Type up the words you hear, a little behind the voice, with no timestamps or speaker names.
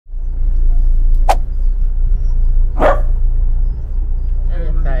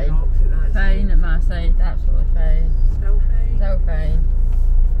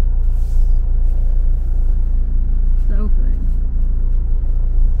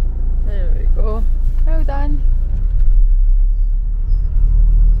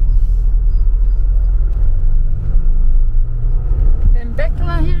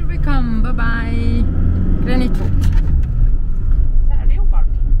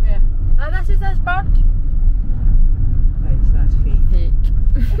this bird? Right, so that's fake.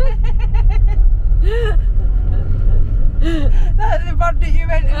 That's the bird that you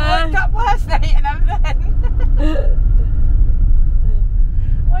went and looked up last night and everything.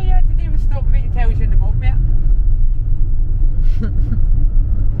 All you had to do was stop me to tell you in the boat, mate. Just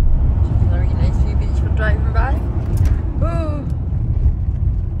a really nice few beach for driving by. Woo!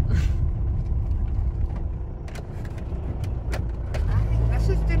 I think this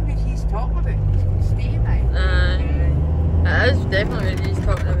is doing what he's talking about. He's going to stay now. It is definitely what he's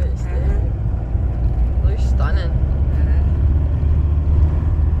talking about. It looks stunning.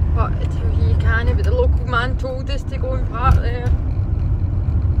 But I tell you, you can't, but the local man told us to go and park there.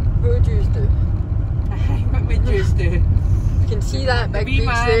 What would you do? What would you do? You can see that big beach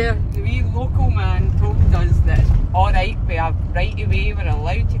there. The wee local man told us that it's alright, we have right away, we're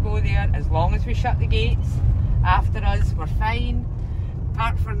allowed to go there as long as we shut the gates. After us, we're fine.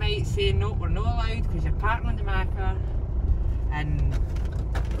 Park for night saying no, we're not allowed because you're parking on the Macca. And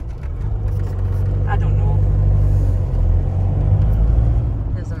I don't know.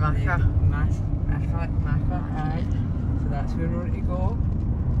 There's a Macca. Macca, aye. So that's where we're to go.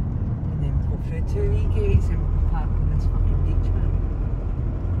 And then we'll go through 2 wee gates and we'll park on this fucking beach, man.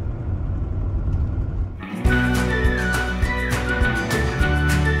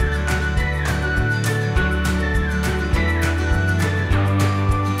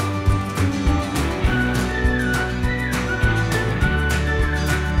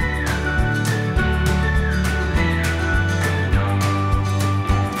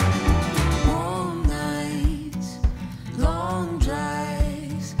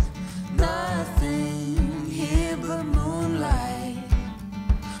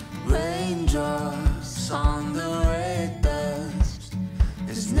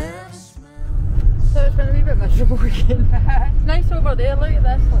 It's nice over there, look at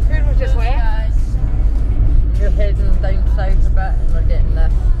this. Look, Who was just left? We're heading down south a bit and we're getting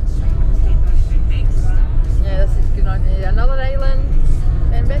this. Yeah, this is going on to another island,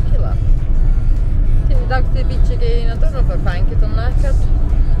 Benbecula. Take the dogs to the beach again. I don't know if we're pancaked or knackered.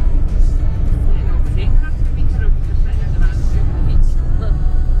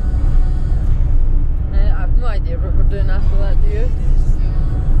 I have no idea what we're doing after that, do you?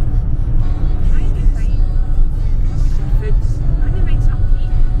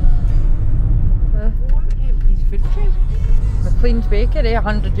 McLean's Bakery,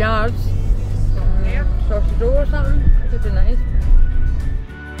 100 yards. Sausage roll or something. That could be nice.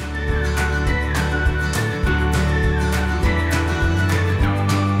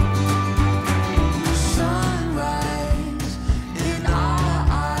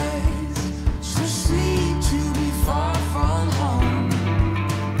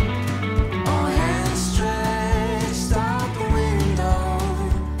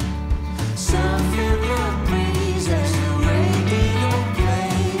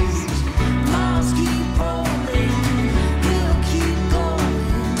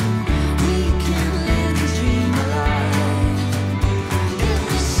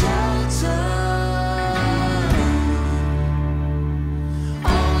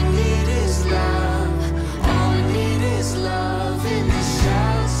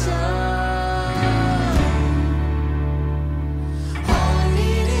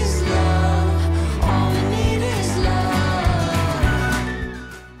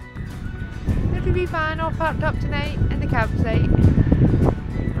 Parked up tonight in the campsite,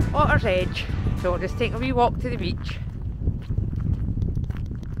 Water's Edge, so we'll just take a wee walk to the beach.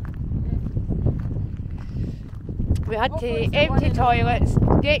 We had to empty toilets,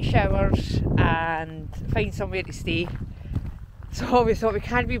 get showers and find somewhere to stay, so we thought we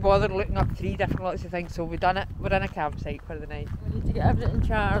can't be bothered looking up 3 different lots of things, so we've done it. We're in a campsite for the night. We need to get everything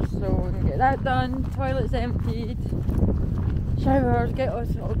charged so we can get that done, toilets emptied, showers, get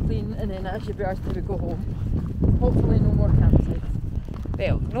us all clean, and then that should be us till we go home. Hopefully no more campsites.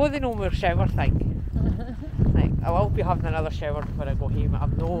 Well, no more shower thing. Like, I will be having another shower before I go home.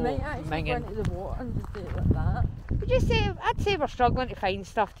 I'm no minging. Might actually go into the water and just do it like that. But just say, I'd say we're struggling to find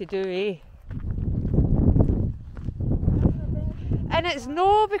stuff to do, eh? And it's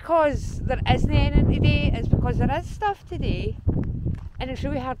no because there isn't anything today, it's because there is stuff today and it's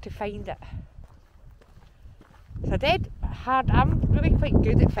really hard to find it. It's dead hard. I'm really quite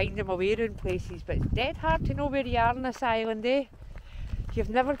good at finding my way around places, but it's dead hard to know where you are on this island, eh? You've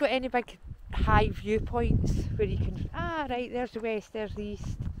never got any big high viewpoints where you can, right, there's the west, there's the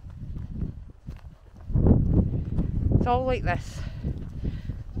east. It's all like this.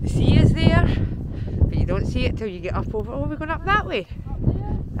 The sea is there, but you don't see it till you get up over. Oh, we're going up that way? Up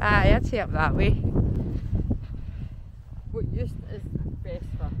there? Aye, I'd say up that way. What use is best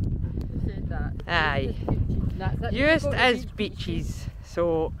for? You said that. Aye. Used as beaches.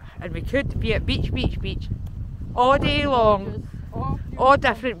 So, and we could be at beach all day long. All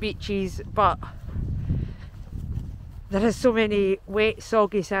different beaches, but there is so many wet,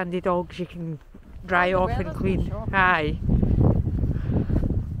 soggy, sandy dogs you can dry off and clean. Aye.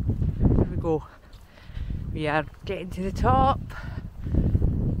 Here we go. We are getting to the top.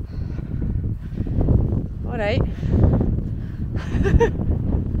 Alright.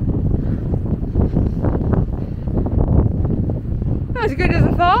 Not as good as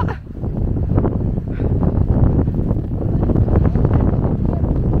I thought.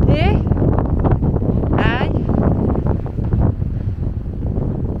 Yeah? Aye.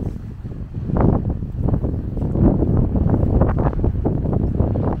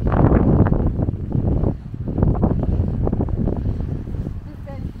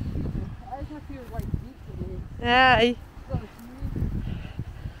 Aye.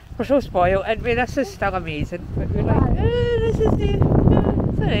 We're so spoiled, and this is still amazing. But we're like, oh, this is the.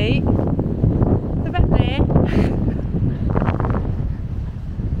 It's alright. It's a bit there.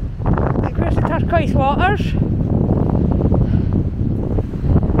 Like, where's the turquoise waters?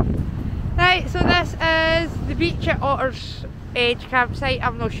 Right, so this is the beach at Otter's Edge campsite.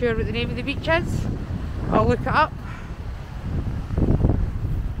 I'm not sure what the name of the beach is. I'll look it up.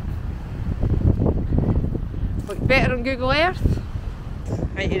 Look better on Google Earth.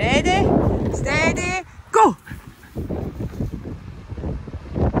 Right, you ready? Steady, go!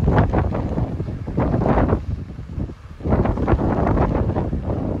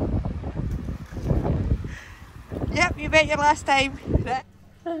 Yep, you bet your last time.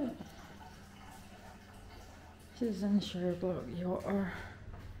 This is unsual Otter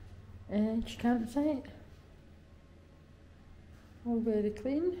Edge campsite. All very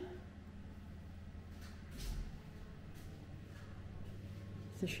clean.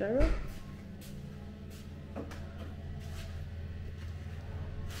 The shower.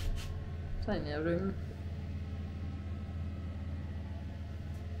 Tiny room.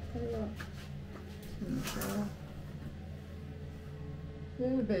 And the shower.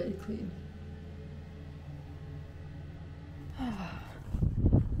 Very, very clean.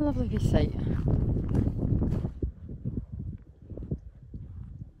 Lovely wee sight.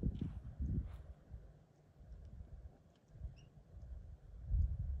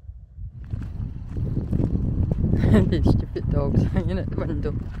 These stupid dogs hanging at the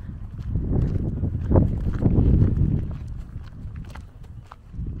window.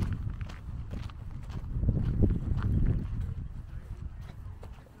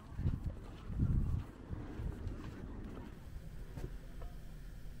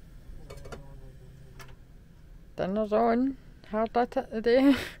 Dinner's on. Hard at it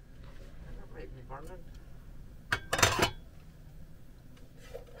today. That might be burning.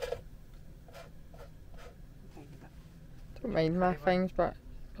 Don't mind my things, but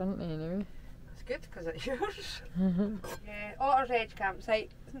burnt anyway. It's good because it's yours. Yeah, Otter's Edge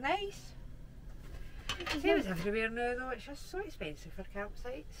campsite. It's nice. Same as everywhere now though, it's just so expensive for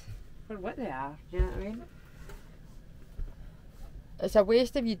campsites. For what they are, do you know what I mean? It's a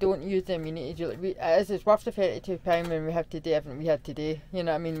waste if you don't use the amenities. It's worth the £32 when we have to do everything we had today. You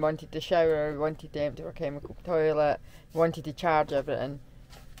know what I mean? Wanted to shower, wanted to empty our chemical toilet, wanted to charge everything.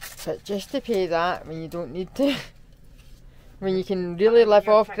 But just to pay that when you don't need to, when you can really live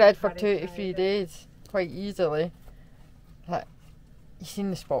off grid for 2 to 3 days quite easily. Like, you've seen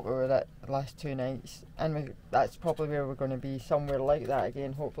the spot where we were at the last 2 nights, and that's probably where we're going to be, somewhere like that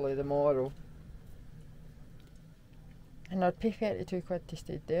again, hopefully tomorrow. And I'd pay £32 to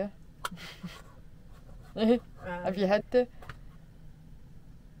stay there. Have you had to?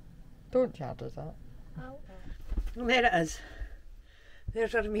 Don't charge us that. Oh. Well, there it is.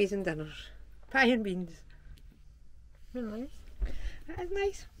 There's our amazing dinners. Pie and beans. Really nice. That is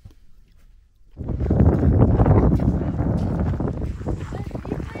nice.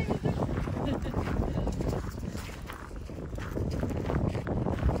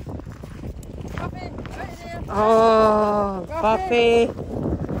 Oh, Buffy.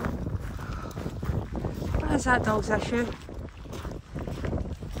 What is that dog's issue?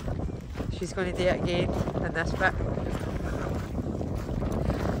 She's going to do it again in this bit.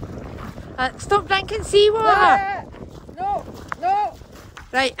 Stop drinking seawater! No, no!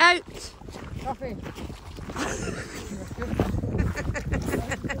 Right, out! Buffy.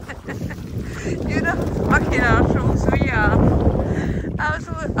 You're a fucking arsehole, so you are.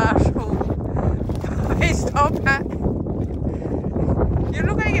 Absolute arsehole. Hey, stop it. You're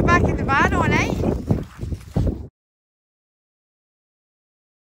not going to get back in the van all night.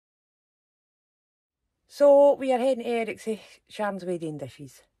 So we are heading to Eriskay. Sharon's away doing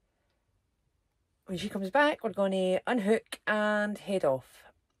dishes. when she comes back, we're going to unhook and head off.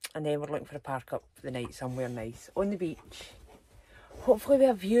 And then we're looking for a park up for the night somewhere nice on the beach. Hopefully we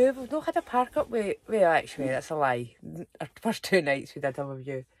have a view. We've not had a park up with, well actually that's a lie. Our first 2 nights we did have a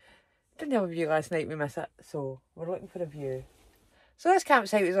view. Didn't have a view last night, we miss it. So we're looking for a view. So this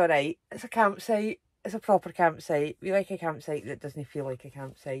campsite was alright. It's a campsite. It's a proper campsite. We like a campsite that doesn't feel like a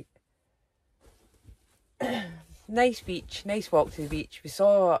campsite. Nice beach. Nice walk to the beach. We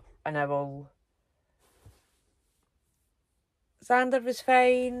saw an owl. Xander was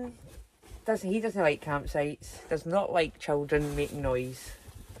fine. He doesn't like campsites. Does not like children making noise.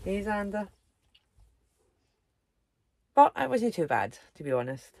 Hey Xander. But it wasn't too bad, to be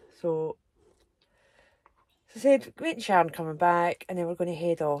honest. So I said, wait and Sharon coming back, and then we're going to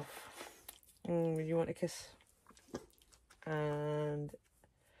head off. You want a kiss? And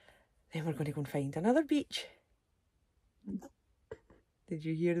then we're going to go and find another beach. Did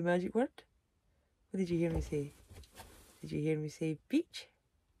you hear the magic word? What did you hear me say? Did you hear me say beach?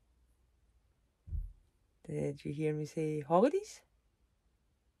 Did you hear me say holidays?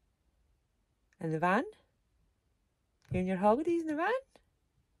 In the van? You and your holidays in the van?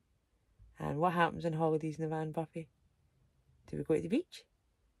 And what happens on holidays in the van, Buffy? Do we go to the beach?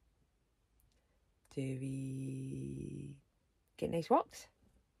 Do we get nice walks?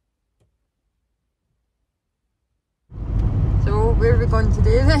 So where are we going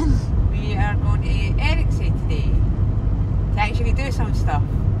today then? We are going to Eriskay today to actually do some stuff.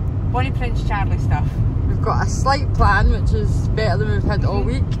 Bonnie Prince Charlie stuff. We've got a slight plan, which is better than we've had all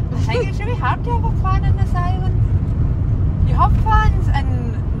week. I think it's really hard to have a plan on this island. You have plans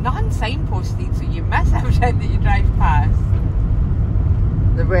and nothing signposted, so you miss everything that you drive past.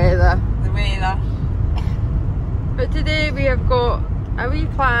 The weather. The weather. But today we have got a wee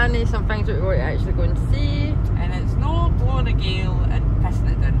plan of some things that we want to actually go and see. And it's no blowing a gale and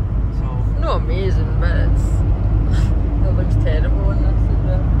pissing it down. So Not amazing, but it's it looks terrible in this as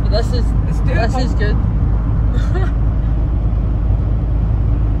well. But this is good.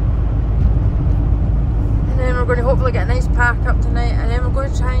 And then we're going to hopefully get a nice park up tonight, and then we're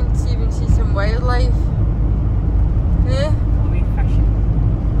going to try and see if we can see some wildlife. Yeah? we'll be fishing.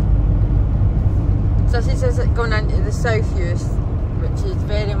 Sissy says it's going into the South Youth, which is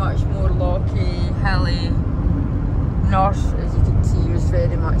very much more locky, hilly. North, as you can see, was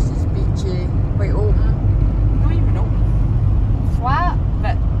very much just beachy, quite open. Not even open. Flat,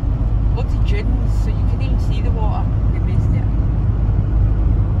 but loads of dunes, so you can even see the water. You missed it.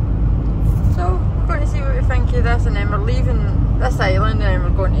 So we're going to see what we think of this, and then we're leaving this island, and then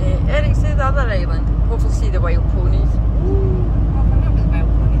we're going to Eriskay, the other island. Hopefully see the wild ponies. Ooh, I forgot about the wild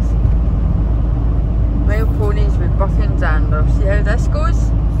ponies. Wild ponies with Buffy and Xander. See how this goes?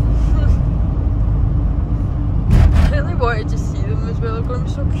 I really wanted to see them as well. They're going to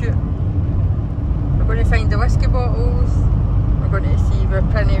be so cute. We're going to find the whiskey bottles. We're going to see where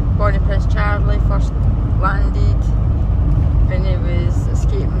Bonnie Prince Charlie first landed when he was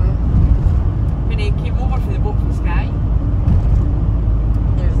escaping. When he came over for the boat from Skye.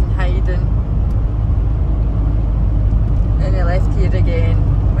 He was in hiding. Then he left here again,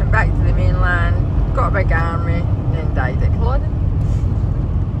 went back to the mainland, got a big army, and then died at Culloden.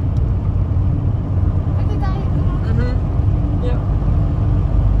 Did he die? Yep.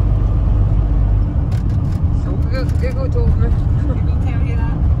 So Google told me. Did he tell you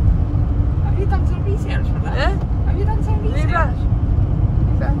that? Have you done some research for that? Eh? Have you done some research? Maybe.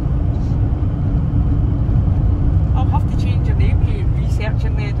 I'll have to change your name to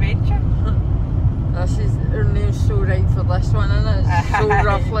Researching the Adventure. This is her name's so right for this one, isn't it? It's so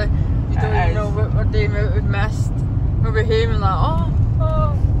roughly. You don't even know what we're doing out with mist. We'll be home and like, oh,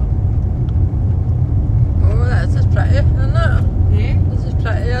 that's just pretty, isn't it? Yeah. This is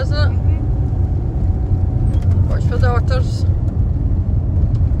pretty, isn't it? Watch for the otters.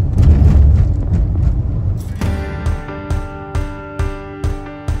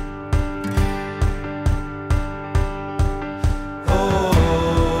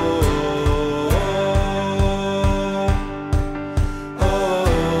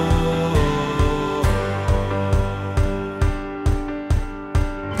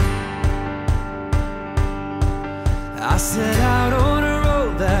 I set out on a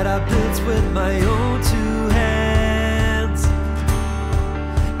road that I built with my own two hands.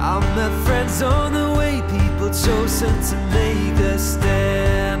 I met friends on the way, people chosen to make a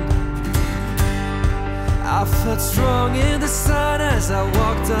stand. I felt strong in the sun as I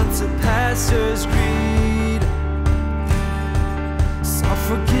walked onto pastures green. Saw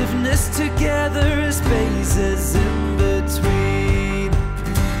forgiveness together as spaces in between.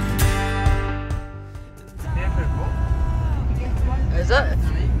 Is it?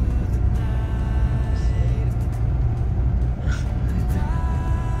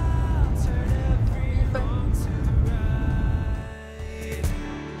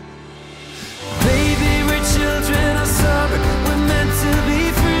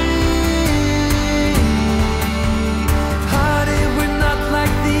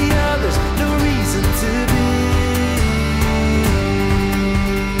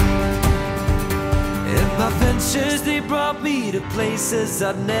 places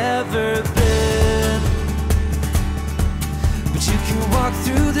I've never been. But you can walk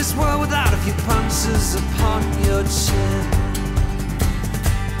through this world without a few punches upon your chin.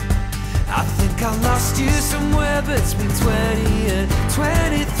 I think I lost you somewhere between 20 and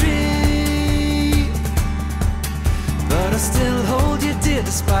 23, but I still hold you dear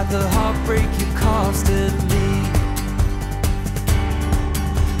despite the heartbreak you caused in me.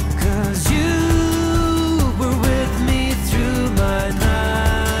 'Cause you were with me through my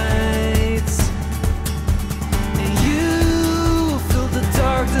nights, and you filled the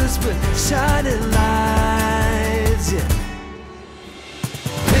darkness with shining lights, yeah.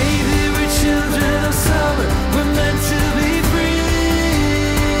 Children of summer, we're meant to be free.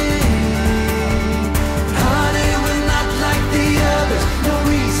 Honey, we're not like the others, no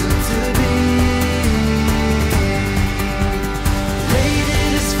reason to be. Lady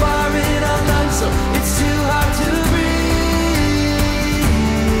is far in our lungs, so it's too hard to breathe.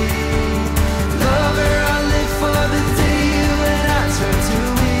 Lover, I live for the day you and I turn to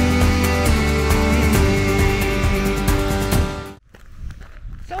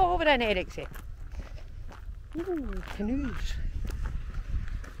Over in Eriskay. Ooh, canoes.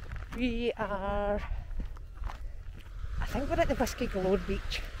 We are, I think we're at the Whiskey Galore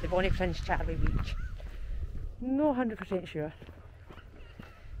beach, the Bonnie Prince Charlie beach. No 100% sure.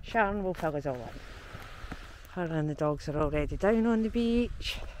 Sharon will fill us all in. Her and the dogs are already down on the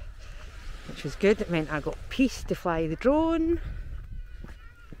beach, which was good. It meant I got peace to fly the drone.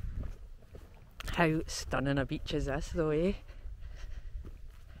 How stunning a beach is this though, eh?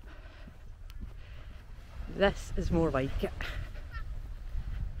 This is more like it.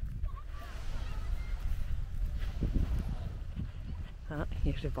 Ah,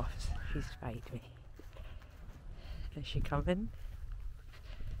 here's the bus. She's spied me. Is she coming?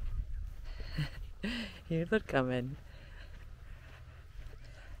 Here they're coming.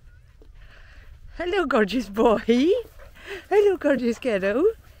 Hello, gorgeous boy. Hello, gorgeous kiddo.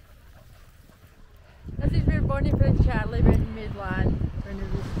 This is where Bonnie Prince Charlie went and made land when he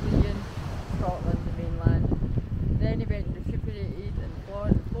was fleeing Scotland, the mainland. Then he went recuperated in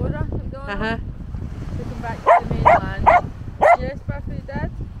Flora, McDonald. Took him back to the mainland. Yes, Buffy did.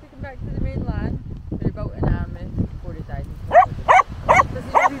 Took him back to the mainland, where he built an army before he died in Scotland. This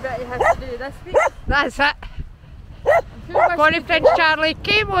is a wee bit of history this week. That's it. Bonnie Prince Charlie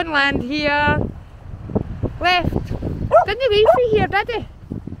came on land here, left. Didn't he leave for here, did he?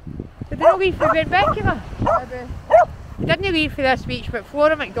 Did he not leave for Benbecula? Maybe. He didn't leave for this beach, but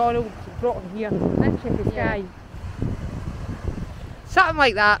Flora McDonald brought him here. Eriskay. Yeah. Something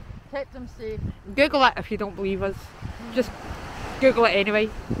like that. Kept him safe. Google it if you don't believe us. Just Google it anyway.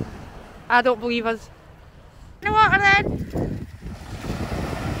 I don't believe us. In the water then!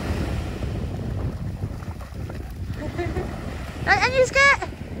 Right, and you get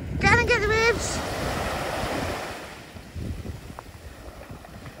in and get the waves.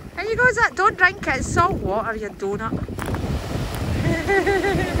 And you goes that, don't drink it, it's salt water, you donut.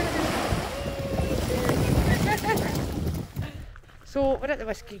 So we're at the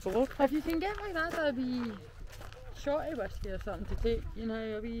Whiskey Galore. If you can get like that, that'd be shorty whiskey or something to take, you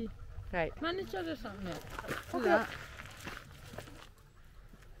know, a wee miniature or something. Do Okay. that.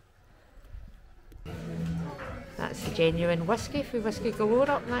 That's the genuine whiskey for Whiskey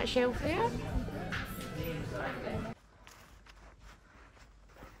Galore up on that shelf there.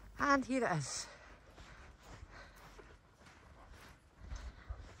 And here it is.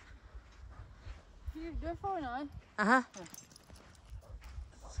 You're fine now. Uh-huh.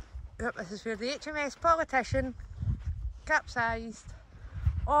 Yep, this is where the HMS Politician capsized.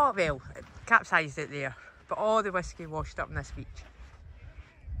 Oh, well, it capsized it there, but all the whiskey washed up on this beach.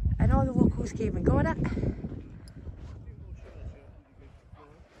 And all the locals came and got it.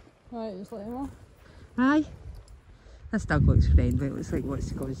 Right, just let him off. Aye. This dog looks friendly, it looks like he wants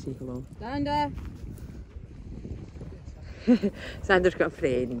to go and say hello. Xander! Xander's got a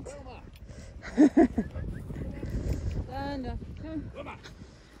friend. Xander, come.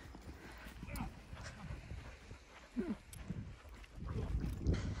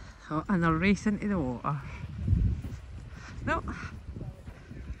 Oh, and they'll race into the water. No.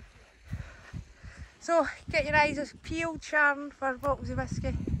 So, get your eyes peeled, Sharon, for bottles of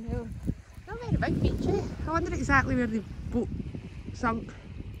whiskey. No. Not very big beach, eh? I wonder exactly where the boat sunk.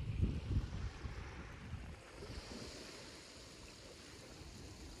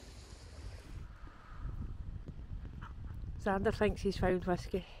 Xander thinks he's found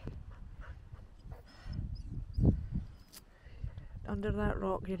whiskey. Under that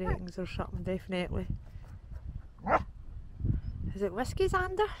rock he reckons there's something, definitely. Is it whiskey,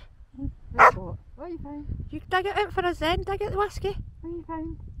 Xander? What? What are you finding? You dig it out for us then, dig out the whiskey. What you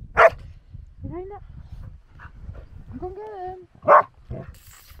found? You found it? I'm going to get him.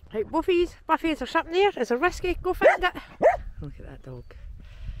 Right, Buffy, is there something there? Is there Eriskay? Go find it. Look at that dog.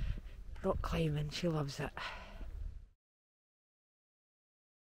 Rock climbing, she loves it.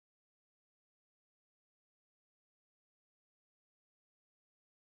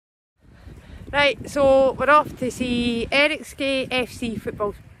 Right, so we're off to see Eriskay FC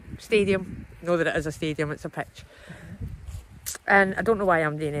football stadium. Know that it is a stadium, it's a pitch. And I don't know why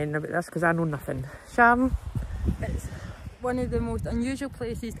I'm doing anything about this because I know nothing. Sharon? It's one of the most unusual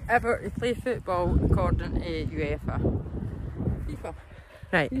places ever to play football according to UEFA. FIFA.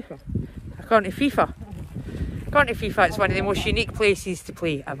 Right. FIFA. According to FIFA. According to FIFA, it's one of the most unique places to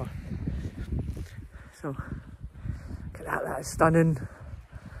play ever. So, look at that, that is stunning.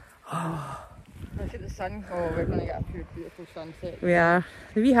 Oh. Look at the sun. Oh, we're going to get a pure beautiful sunset. We are.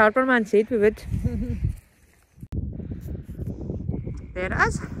 The wee harbour man said we would. There it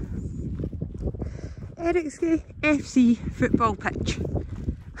is. Eriskay FC football pitch.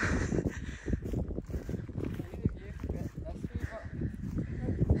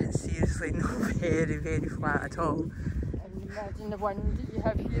 It's seriously not very, very flat at all. And imagine the wind that you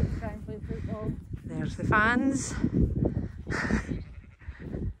have here to try and play football. There's the fans.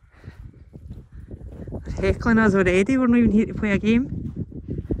 They're heckling us already, we're not even here to play a game.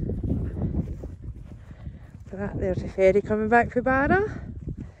 There's the ferry coming back from Barra,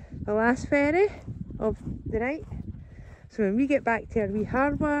 the last ferry of the night. So when we get back to our wee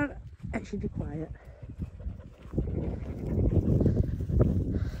harbour, it should be quiet.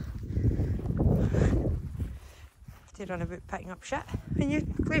 To run about picking up shit when you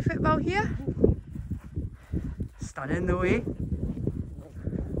play football here. Stunning though, eh?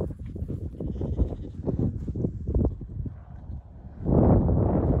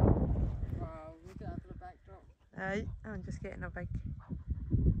 I'm just getting a big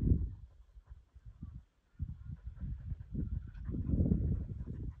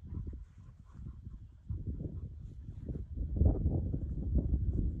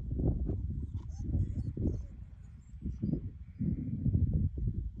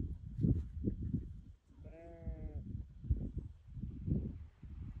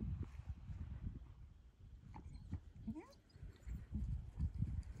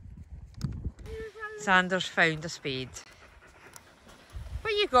Xander's found a spade.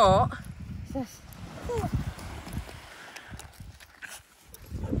 What you got? This.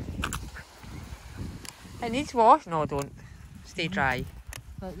 It needs wash. No, don't. Stay dry.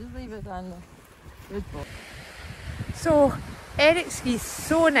 Right, just leave it down there. Good boy. So, Eriskay's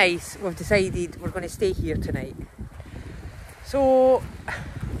so nice, we've decided we're going to stay here tonight. So,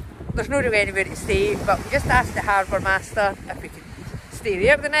 there's no really anywhere to stay, but we just asked the harbour master if we could stay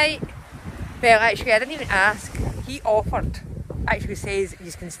there the night. Well, actually, I didn't even ask. He offered. Actually says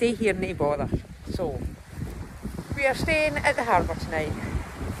you can stay here and no bother. So, we are staying at the harbour tonight.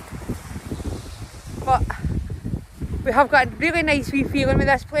 But we have got a really nice wee feeling with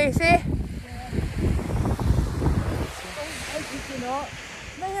this place, eh? Not.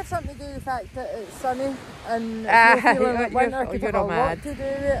 May have something to do with the fact that it's sunny and it's no feeling like winter could have a lot to do with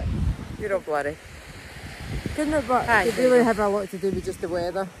it. You're all bloody. Couldn't it, but it could really have a lot to do with just the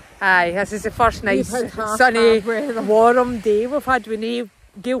weather. Aye, this is the first nice sunny, warm day we've had with no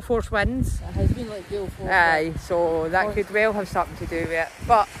gale force winds. It has been like gale force. Aye, so that could well have something to do with it.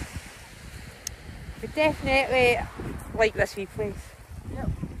 But we definitely like this wee place. Yep.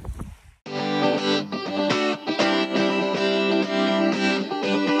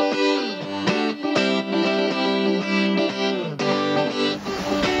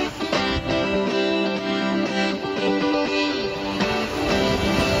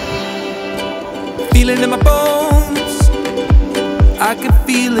 Feel it in my bones, I can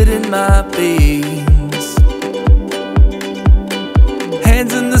feel it in my veins.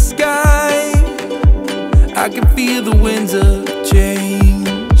 Hands in the sky, I can feel the winds of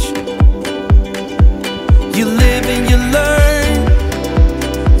change. You live and you learn,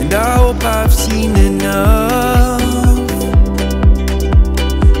 and I hope I've seen enough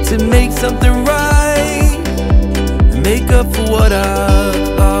to make something right and make up for what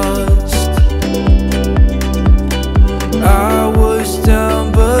I've lost. I was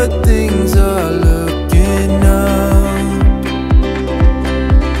down, but things are looking up.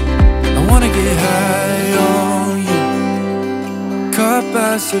 I wanna get high on you, caught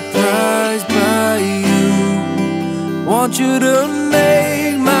by surprise by you. Want you to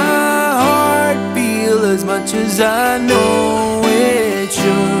make my heart feel as much as I know it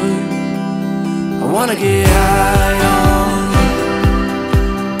should. I wanna get high on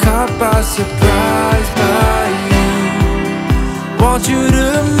you, caught by surprise by you. Want you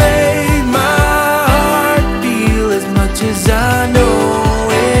to make my heart feel as much as I know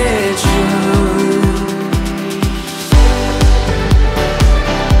it should.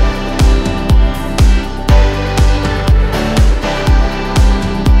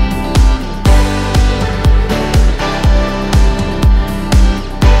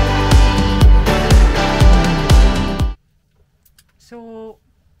 So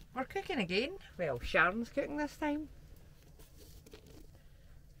we're cooking again. Well, Sharon's cooking this time.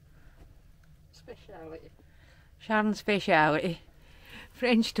 Speciality. Sharon's speciality.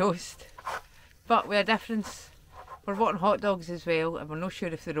 French toast. But with a difference. We're wanting hot dogs as well, and we're not sure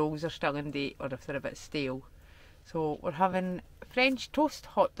if the rolls are still in date or if they're a bit stale. So we're having French toast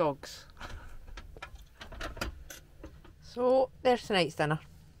hot dogs. So there's tonight's dinner.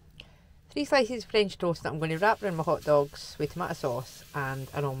 3 slices of French toast that I'm going to wrap around my hot dogs with tomato sauce and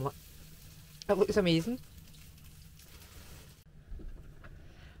an omelette. It looks amazing.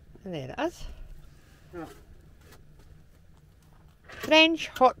 And there it is. Oh. French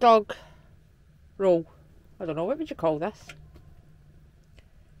hot dog roll. I don't know, what would you call this?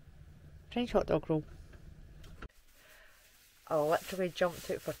 French hot dog roll. I literally jumped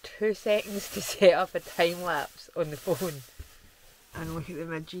out for 2 seconds to set up a time lapse on the phone. And look at the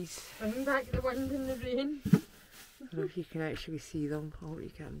midges. And back the wind and the rain. I don't know if you can actually see them. I hope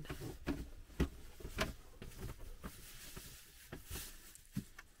you can.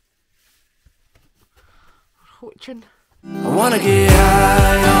 We're watching. I wanna get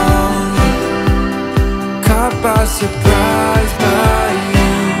high on, caught by surprise by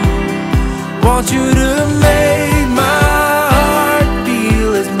you. Want you to